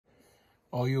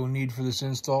All you'll need for this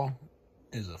install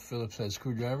is a Phillips head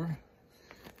screwdriver.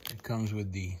 It comes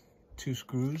with the 2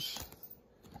 screws.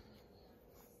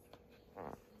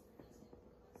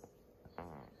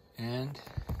 And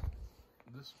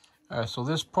this. All right, so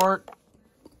this part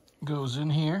goes in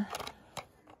here.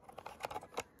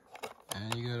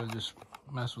 And you gotta just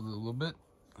mess with it a little bit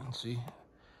and see.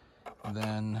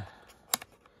 Then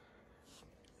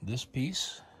this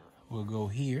piece will go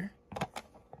here,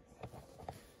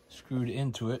 screwed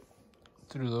into it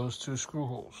through those 2 screw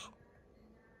holes.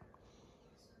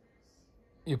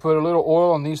 You put a little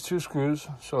oil on these 2 screws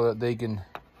so that they can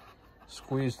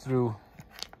squeeze through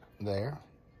there.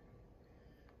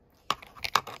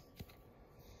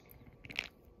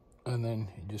 And then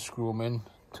you just screw them in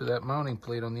to that mounting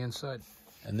plate on the inside.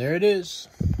 And there it is,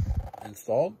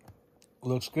 installed.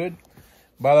 Looks good.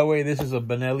 By the way, this is a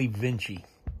Benelli Vinci.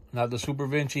 Not the Super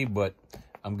Vinci, but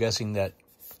I'm guessing that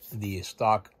the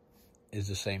stock is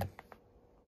the same.